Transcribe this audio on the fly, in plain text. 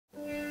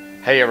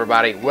Hey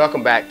everybody,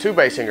 welcome back to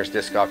Baysinger's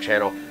Disc Golf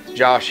Channel.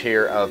 Josh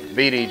here of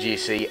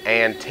BDGC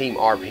and Team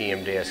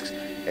RPM Discs,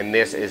 and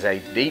this is a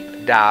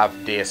deep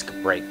dive disc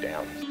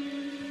breakdown.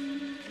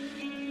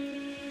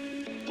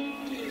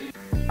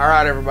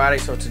 Alright everybody,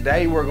 so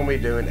today we're going to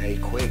be doing a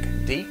quick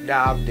deep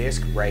dive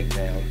disc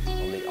breakdown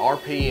on the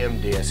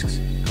RPM Discs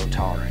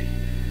Kotare.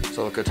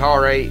 So the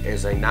Kotare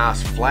is a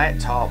nice flat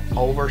top,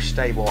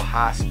 overstable,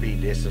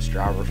 high-speed distance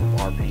driver from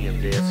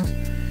RPM Discs.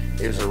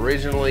 It was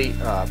originally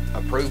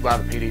approved by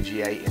the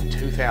PDGA in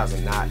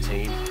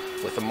 2019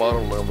 with the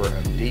model number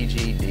of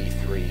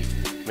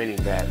DGD3, meaning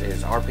that it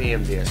is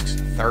RPM Discs'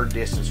 third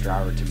distance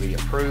driver to be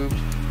approved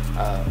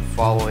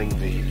following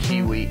the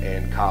Kiwi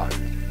and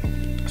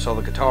Cotton. So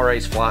the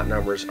Kotare's flight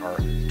numbers are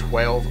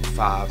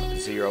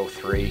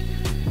 12503,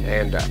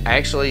 and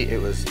actually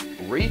it was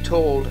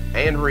retooled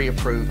and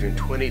reapproved in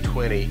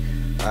 2020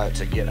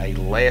 to get a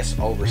less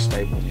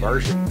overstable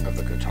version of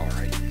the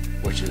Kotare,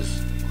 which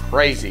is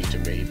crazy to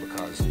me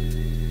because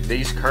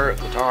these current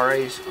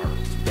Kotares are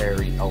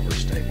very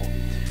overstable.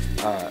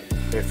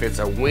 If it's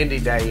a windy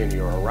day and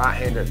you're a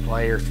right-handed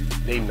player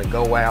needing to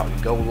go out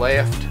and go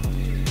left,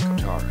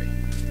 Kotare.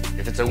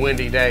 If it's a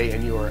windy day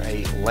and you are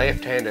a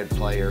left-handed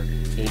player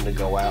needing to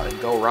go out and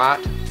go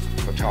right,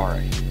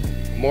 Kotare.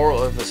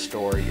 Moral of the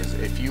story is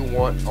if you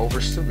want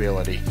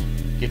overstability,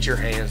 get your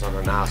hands on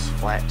a nice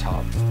flat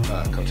top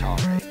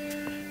Kotare.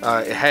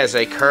 It has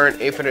a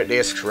current infinite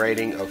discs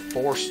rating of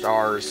 4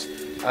 stars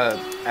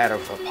out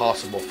of a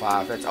possible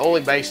 5. That's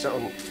only based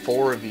on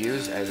 4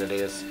 reviews, as it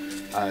is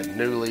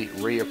newly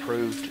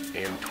reapproved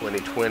in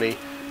 2020.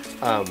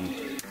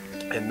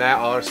 And that,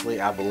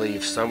 honestly, I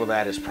believe some of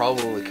that is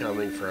probably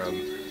coming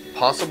from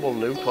possible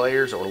new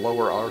players or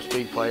lower arm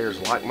speed players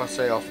like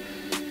myself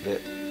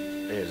that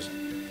is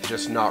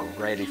just not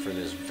ready for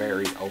this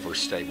very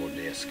overstable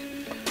disc.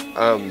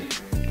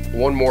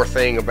 One more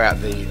thing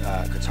about the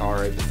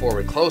Kotare before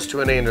we close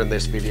to an end of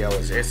this video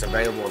is it's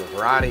available in a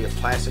variety of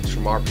plastics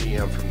from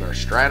RPM, from their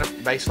Strata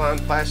baseline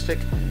plastic,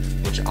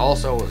 which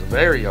also is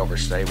very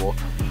overstable,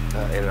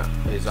 and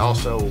is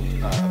also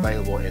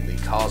available in the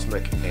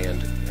Cosmic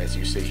and, as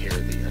you see here,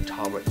 the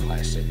Atomic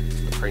plastic,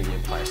 the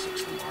premium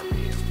plastics from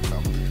RPM.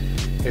 So,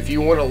 if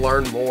you want to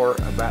learn more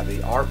about the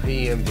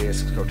RPM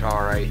Discs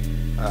Kotare,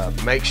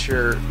 make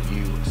sure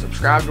you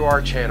subscribe to our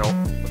channel,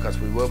 because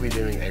we will be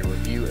doing a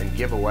review and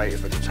giveaway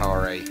of a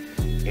Kotare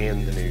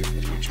in the near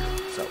future.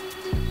 So,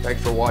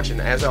 thanks for watching.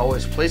 As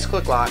always, please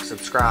click like,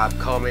 subscribe,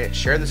 comment,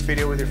 share this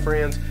video with your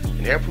friends,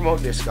 and help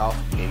promote disc golf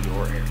in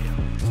your area.